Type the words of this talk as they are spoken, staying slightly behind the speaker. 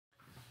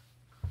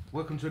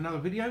Welcome to another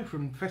video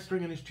from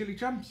Festering and his Chilli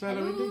Chums.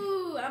 Hello, Indy.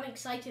 Ooh, I'm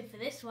excited for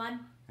this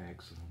one.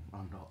 Excellent.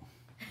 I'm not.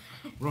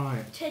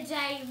 Right.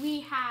 Today we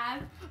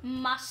have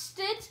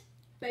mustard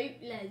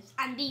Bhutlahs,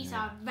 and these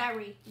are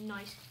very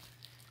nice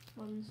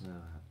ones.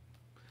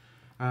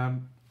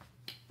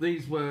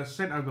 These were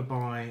sent over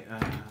by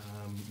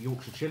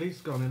Yorkshire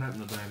Chillies. Go on and open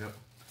the bag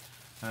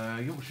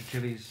up. Yorkshire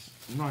Chillies,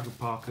 Nigel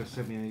Parker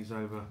sent me these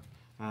over.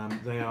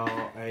 They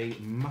are a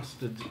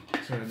mustard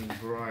turning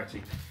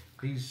variety.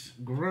 He's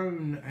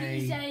grown a...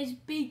 These are as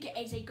big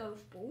as a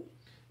golf ball.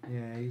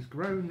 Yeah, he's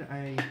grown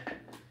a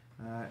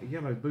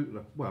yellow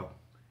Bhutlah. Well,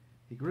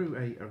 he grew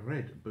a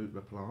red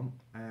Bhutlah plant,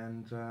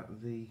 and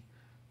the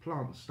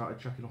plants started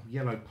chucking off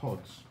yellow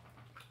pods.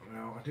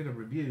 Now, I did a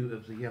review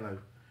of the yellow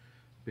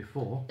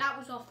before. That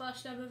was our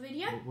first ever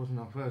video. It wasn't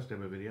our first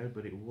ever video,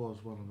 but it was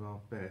one of our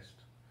best.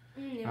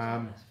 It was our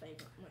best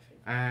favourite, my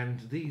favourite. And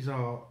these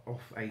are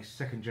off a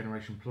second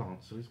generation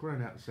plant, so he's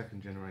grown out the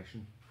second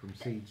generation from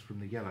seeds from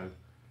the yellow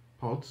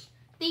pods.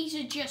 These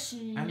are just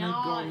gnarly. And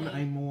they've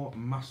gone a more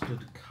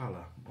mustard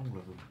colour, all of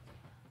them.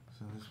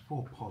 So there's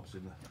 4 pods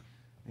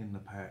in the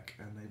pack,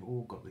 and they've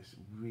all got this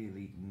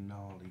really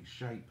gnarly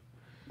shape.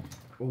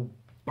 All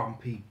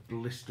bumpy,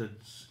 blistered,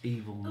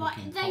 evil looking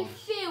like they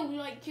pods. feel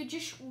like you're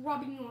just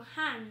rubbing your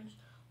hands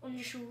on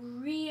just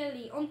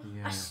really on.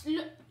 Yeah.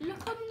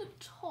 Look on the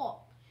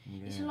top.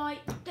 Yeah. It's like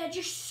they're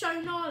just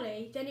so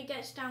gnarly. Then it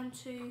gets down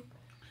to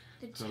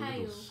the It's a tail.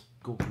 little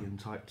scorpion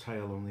type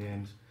tail on the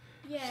end.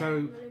 Yeah. So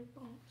little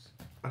bumps.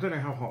 I don't know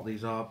how hot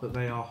these are, but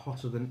they are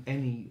hotter than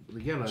any.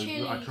 The yellows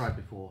that I tried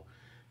before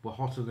were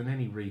hotter than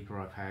any Reaper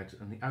I've had,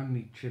 and the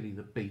only chili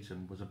that beat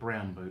them was a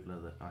brown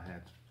Bhutlah that I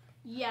had.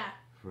 Yeah.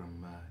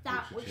 From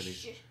that Yorkshire was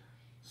Chillies. just.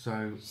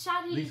 So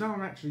Sadly, these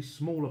are actually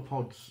smaller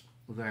pods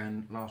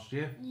than last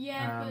year.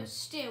 Yeah, but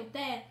still,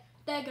 they're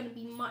going to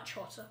be much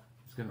hotter.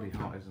 It's going to be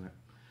hot, isn't it?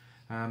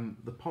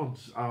 The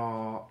pods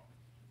are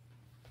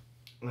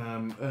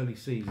early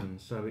season,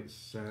 so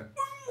it's.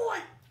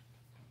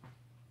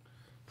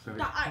 So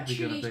that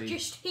actually is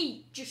just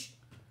heat.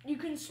 You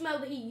can smell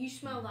the heat. You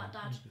smell that,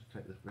 Dad. Just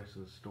take the rest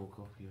of the stalk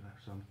off. You'll have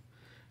some.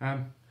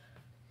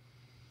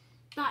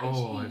 That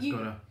is heat.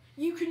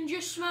 You can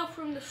just smell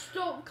from the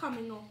stalk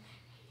coming off.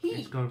 Heat.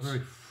 It's got a very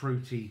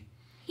fruity,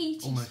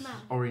 heaty almost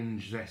smell.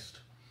 orange zest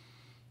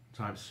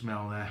type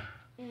smell there.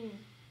 Mm.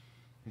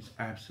 It's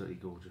absolutely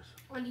gorgeous.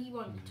 And he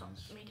won't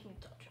make me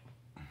touch it.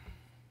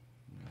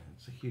 Yeah,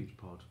 it's a huge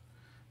pod.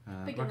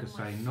 Bigger like I than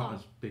say, my not thumb.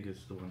 as big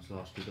as the ones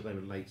last year, but they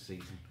were late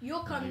season.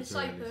 You're cutting this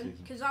open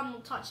because I'm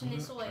not touching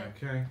this oil.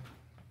 Okay.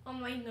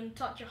 I'm not even going to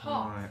touch a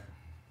half. Alright.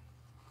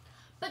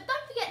 But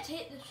don't forget to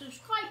hit the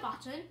subscribe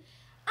button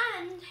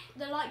and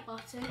the like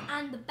button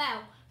and the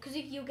bell, because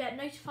if you'll get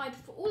notified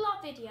for all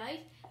our videos.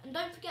 And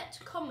don't forget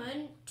to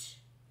comment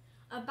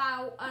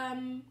about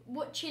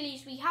what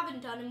chilies we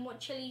haven't done and what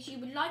chilies you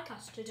would like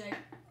us to do.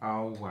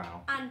 Oh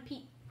wow. And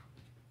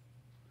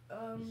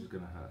this is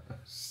gonna hurt.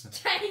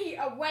 Stay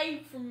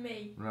away from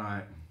me.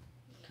 Right.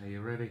 Are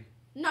you ready?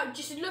 No,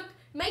 just look.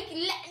 Let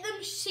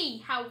them see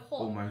how hot.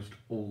 Almost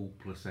all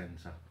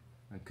placenta.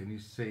 And can you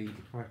see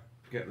if I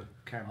get the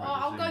camera? Oh,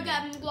 I'll go zoom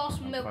get in a glass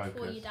of and milk focus?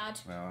 for you, Dad.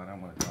 No, I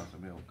don't want a glass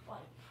of milk.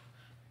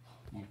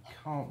 You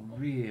can't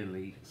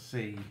really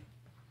see,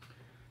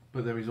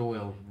 but there is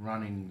oil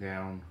running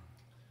down.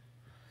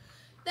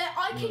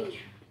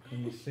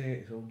 Can you see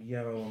it? It's all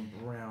yellow and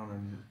brown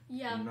and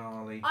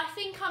gnarly. I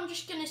think I'm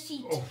just going to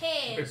see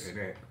tears.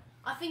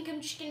 I think I'm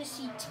just going to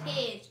see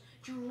tears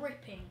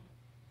dripping.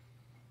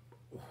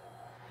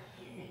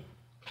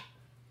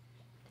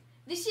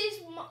 This is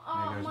there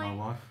goes my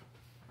wife,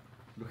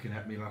 looking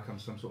at me like I'm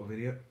some sort of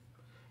idiot.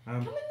 Come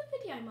in the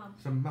video, Mum.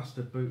 Some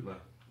mustard Bhutlah.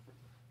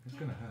 It's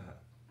going to hurt.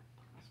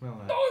 Smell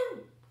that.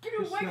 No! Get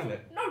Just away smell from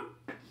it. No!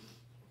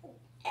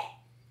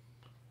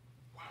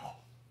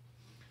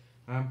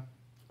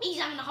 He's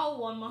having a whole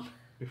one, Mum.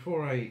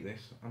 Before I eat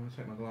this, I'm going to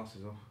take my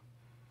glasses off.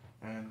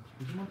 And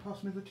would you mind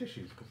passing me the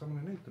tissues? Because I'm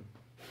going to need them.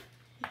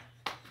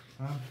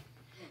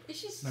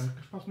 This is... No,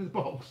 just pass me the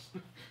box.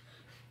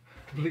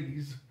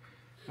 Please.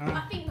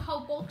 I think the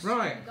whole box is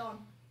going to be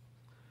gone.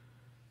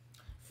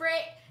 3,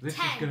 this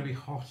 10, is going to be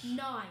hot.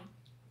 9,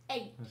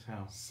 8, That's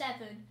how.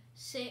 7,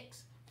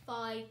 6,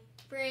 5,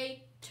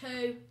 3,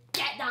 2.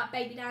 Get that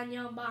baby down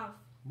your mouth.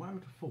 What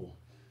happened to 4?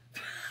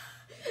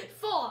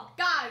 4,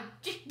 go!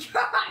 Just go!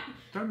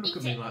 Don't look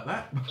at me like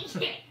that. Eat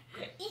it!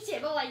 Eat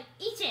it, boy!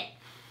 Eat it!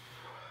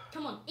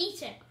 Come on,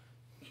 eat it!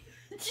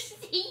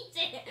 Just eat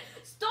it!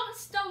 Stop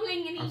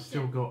stumbling and eat it! I've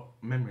still got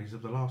memories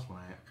of the last one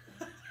I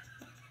ate.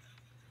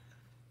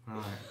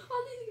 Right.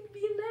 Oh, this is going to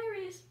be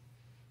hilarious.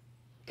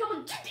 Come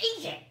on, just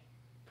eat it!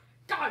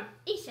 Go!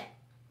 Eat it!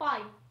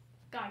 Bye!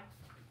 Go!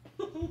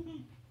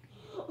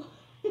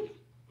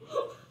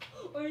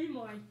 Oh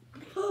my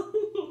God!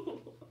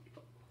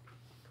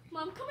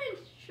 Mum, come in.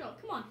 Sure,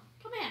 come on.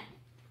 Come here.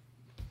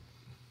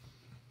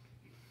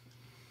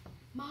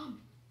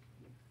 Mum.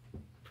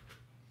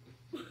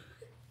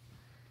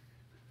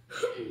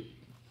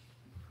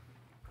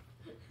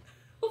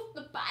 Off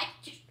the bag,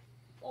 just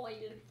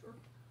boiling.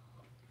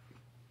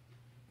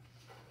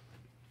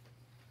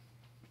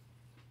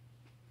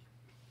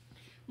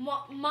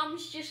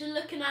 Mum's just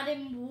looking at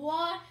him.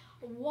 What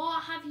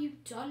have you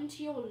done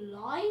to your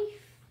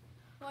life?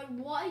 Like,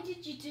 why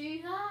did you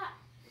do that?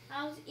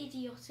 That was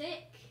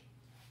idiotic.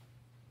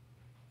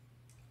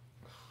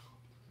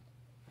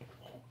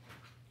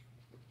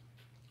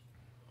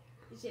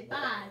 Is it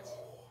bad?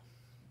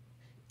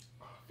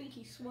 I think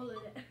he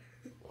swallowed it.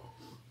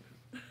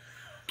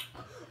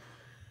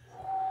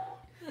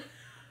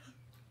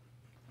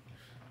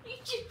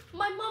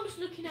 My mum's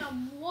looking at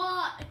him.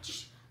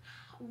 What?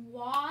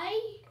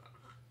 Why?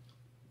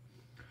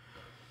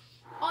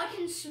 I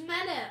can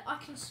smell it. I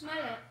can smell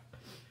it.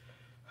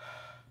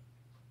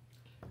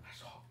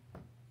 That's hot.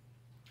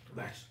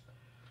 That's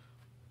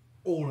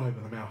all over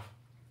the mouth,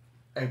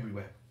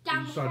 everywhere,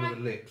 Down inside the of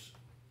the lips,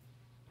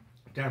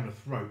 down the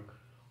throat,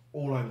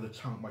 all over the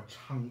tongue. My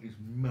tongue is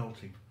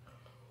melting.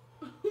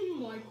 Oh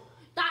my!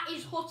 That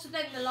is hotter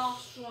than the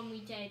last one we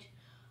did.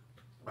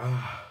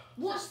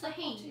 What's the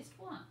heat? Hottest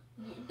one?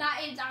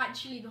 That is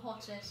actually the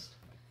hottest.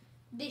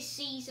 This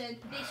season,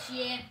 this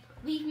year,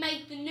 we've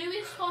made the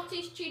newest,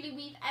 hottest chili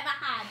we've ever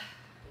had.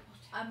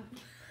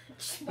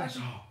 That's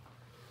hot.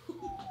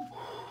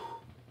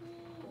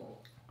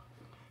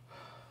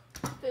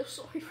 I feel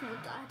sorry for your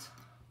dad.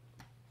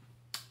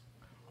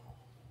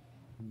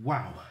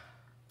 Wow.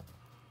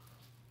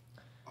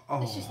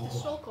 Oh. This is the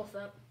stalk of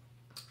it.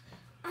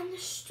 And the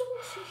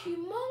stalks are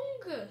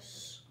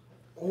humongous.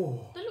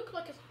 Oh. They look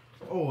like a...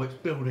 Oh, it's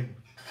building.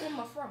 on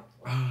my front.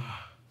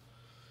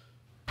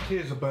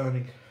 Tears are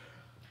burning.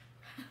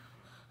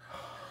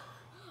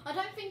 I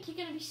don't think you're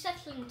going to be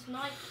settling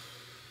tonight.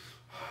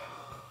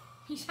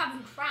 He's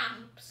having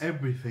cramps.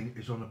 Everything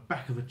is on the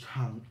back of the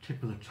tongue,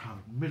 tip of the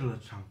tongue, middle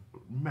of the tongue,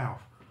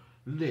 mouth,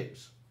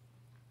 lips.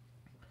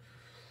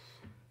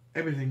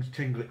 Everything's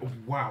tingling. Oh,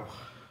 wow.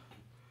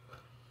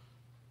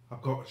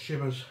 I've got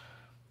shivers.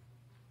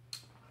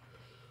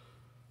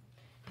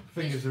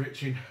 Fingers are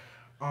itching.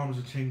 Arms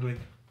are tingling.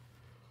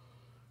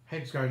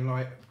 Head's going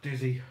light,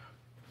 dizzy.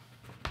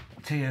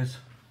 Tears.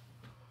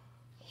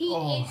 He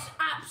Oh. is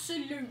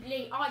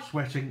absolutely...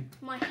 Sweating.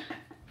 My...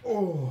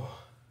 Oh.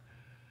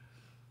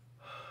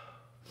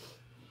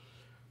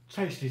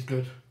 Taste is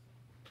good.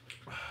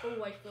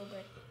 Always will be.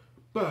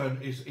 Burn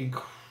is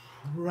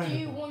incredible. Do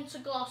you want a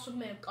glass of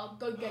milk? I'll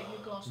go get you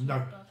a glass of No.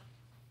 milk, Dad.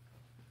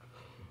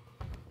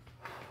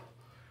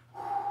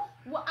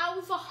 Well, out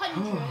of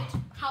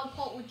 100, how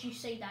hot would you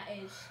say that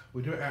is?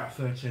 We do it out of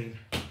 13.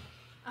 A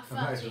And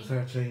that is a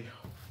 13. 13.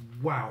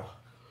 Wow.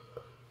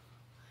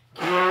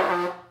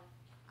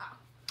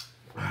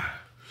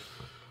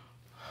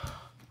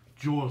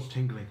 Jaws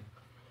tingling.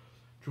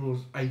 Jaws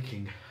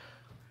aching.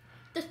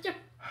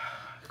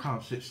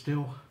 Can't sit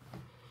still.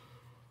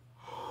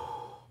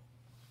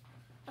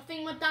 I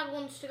think my dad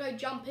wants to go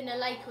jump in a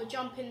lake or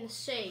jump in the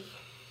sea.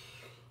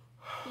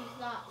 He's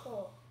that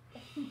hot.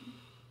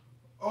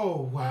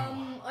 Oh,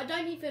 wow. I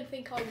don't even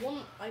think I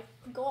want... I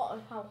forgot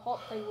how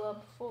hot they were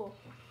before.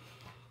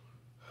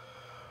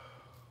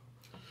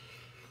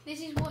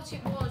 This is what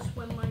it was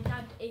when my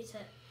dad ate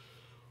it.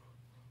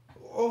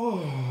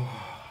 Oh.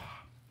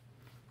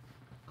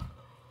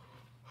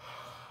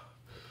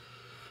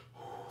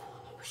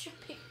 I wish I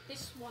picked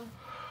this one.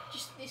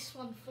 Just this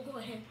one for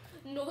him.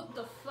 Not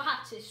the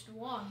fattest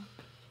one.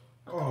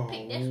 Oh,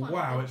 pick this one,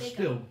 wow, the it's bigger.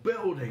 still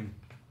building.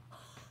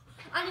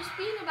 And it's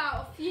been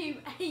about a few...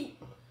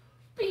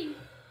 been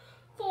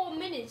 4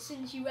 minutes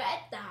since you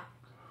ate that.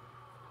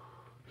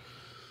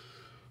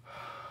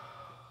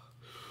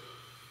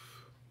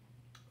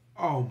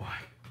 Oh my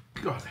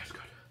God, that's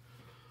good.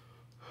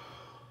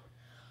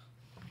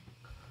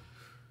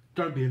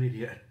 Don't be an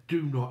idiot.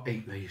 Do not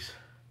eat these.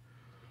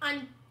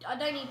 And I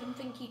don't even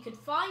think you could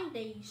find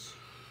these.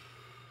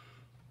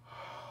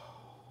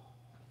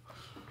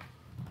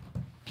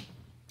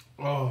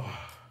 Oh,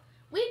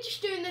 We're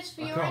just doing this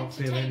for I your can't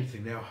feel entertainment.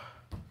 anything now.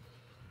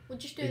 We're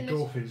just The doing this.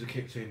 endorphins are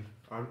kicked in.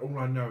 All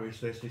I know is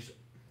there's this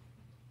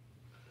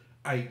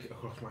ache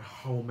across my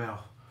whole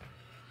mouth.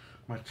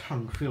 My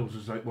tongue feels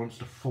as though it wants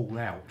to fall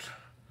out.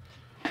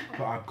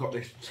 But I've got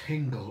this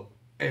tingle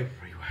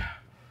everywhere.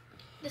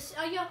 Let's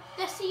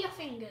see your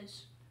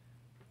fingers.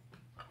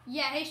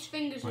 Yeah, his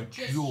fingers My are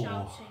just jaw.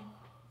 shouting.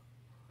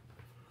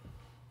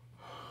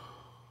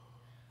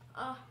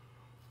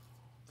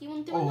 Do you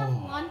want to do another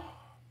Oh. one?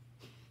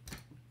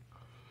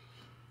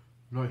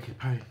 Like you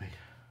paid me.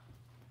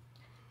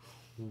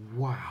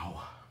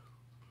 Wow.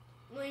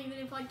 Or even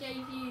if I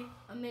gave you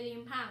 £1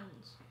 million?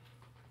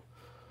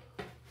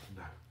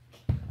 No.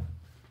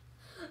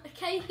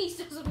 Okay, he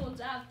doesn't want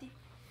to have the...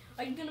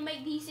 Are you going to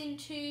make these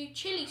into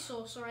chili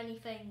sauce or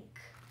anything?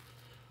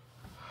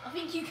 I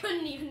think you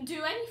couldn't even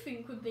do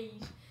anything with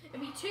these.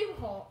 It'd be too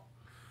hot.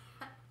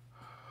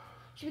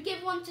 Should we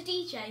give one to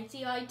DJ and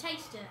see how he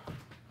tastes it?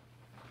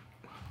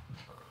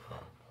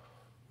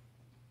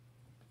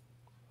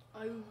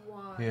 Oh,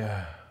 wow.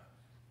 Yeah.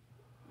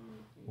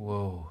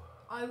 Whoa.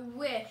 I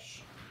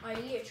wish I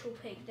literally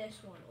picked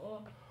this one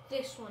or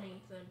this one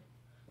even.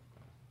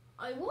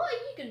 What are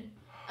you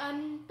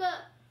going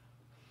but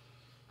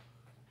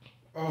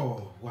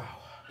Oh, wow.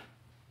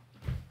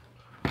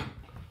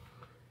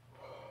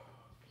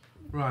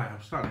 Right,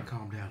 I'm starting to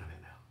calm down a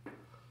bit now.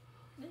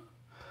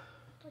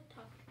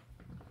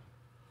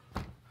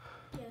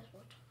 Yes,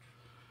 what?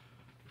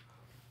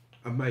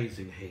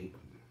 Amazing heat.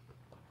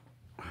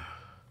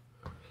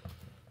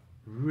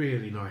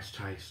 Really nice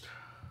taste.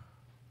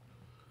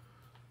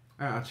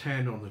 Out of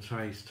 10 on the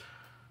taste,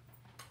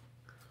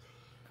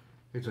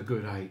 it's a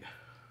good 8.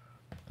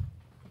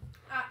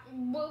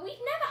 Well, we've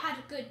never had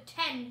a good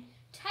 10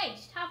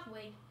 taste, have we?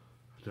 I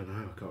don't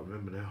know, I can't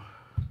remember now.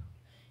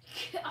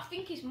 I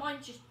think his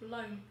mind's just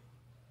blown.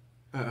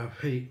 Out of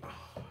heat,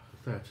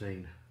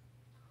 13.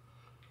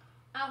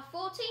 Out of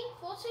 14?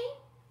 14?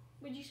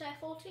 Would you say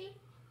 14?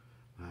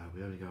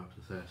 We only go up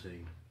to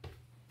 13.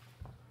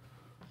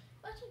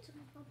 13's a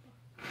good number.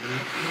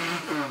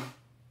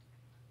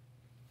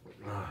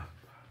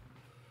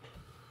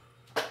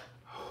 I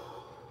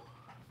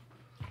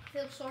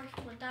feel sorry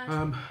for my dad.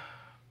 I'm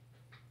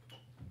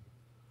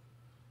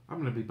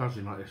going to be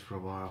buzzing like this for a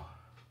while.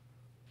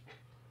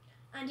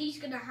 And he's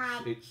going to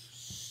have It's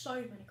so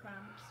many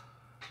cramps.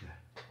 Yeah.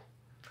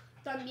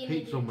 Don't be an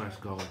Heat's idiot,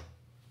 almost Joe. gone.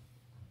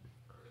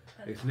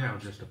 It's now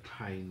just a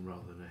pain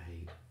rather than a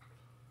heat.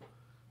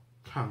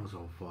 Tongue's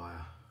on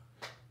fire.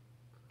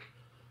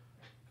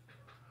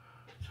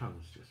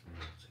 Tongue's just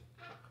melting.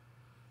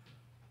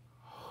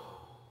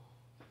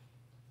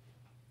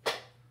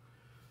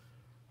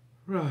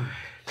 Right.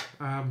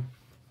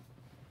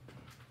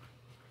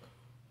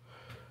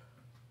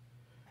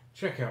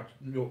 Check out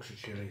Yorkshire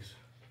Chillies.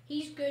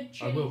 He's good.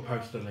 I will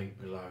post a link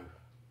below,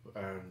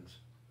 and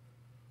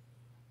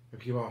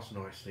if you ask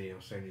nicely,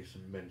 I'll send you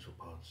some mental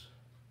pods.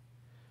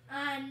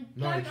 And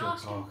Nigel don't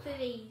ask him Parker. for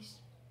these.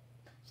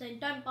 So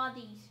don't buy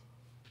these.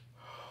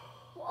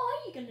 What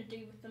are you going to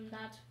do with them,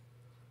 Dad?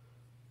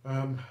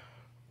 I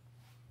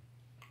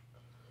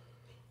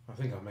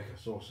think I'll make a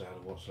sauce out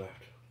of what's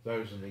left.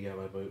 Those and the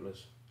yellow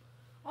Bhutlahs.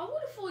 I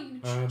would have thought you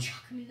would just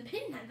chuck them in the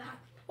bin like that.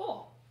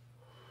 Oh.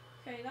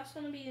 Okay, that's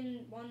going to be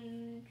in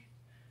one...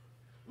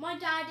 My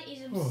dad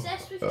is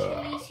obsessed with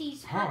chilies.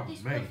 He's had this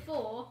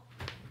before.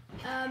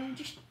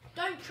 Just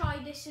don't try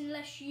this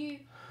unless you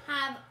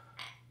have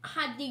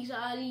had these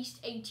at least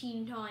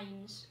 18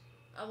 times.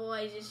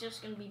 Otherwise, it's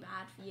just going to be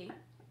bad for you.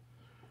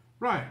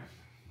 Right.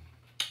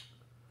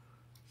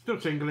 Still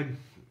tingling.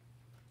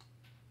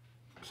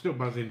 Still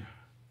buzzing.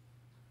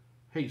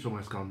 Heat's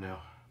almost gone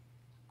now.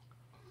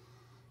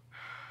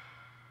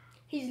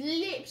 His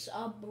lips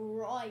are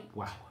bright.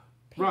 Wow.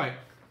 Right.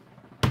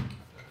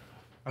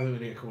 I think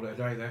we need to call it a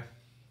day there.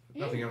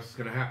 Nothing else is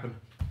going to happen.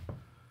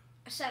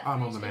 Except I'm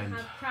for on he's the going to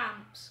mend. have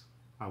cramps.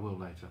 I will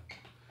later.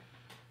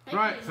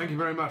 Right, thank you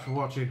very much for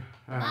watching,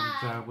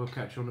 and we'll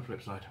catch you on the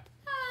flip side.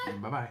 Bye.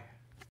 Bye-bye.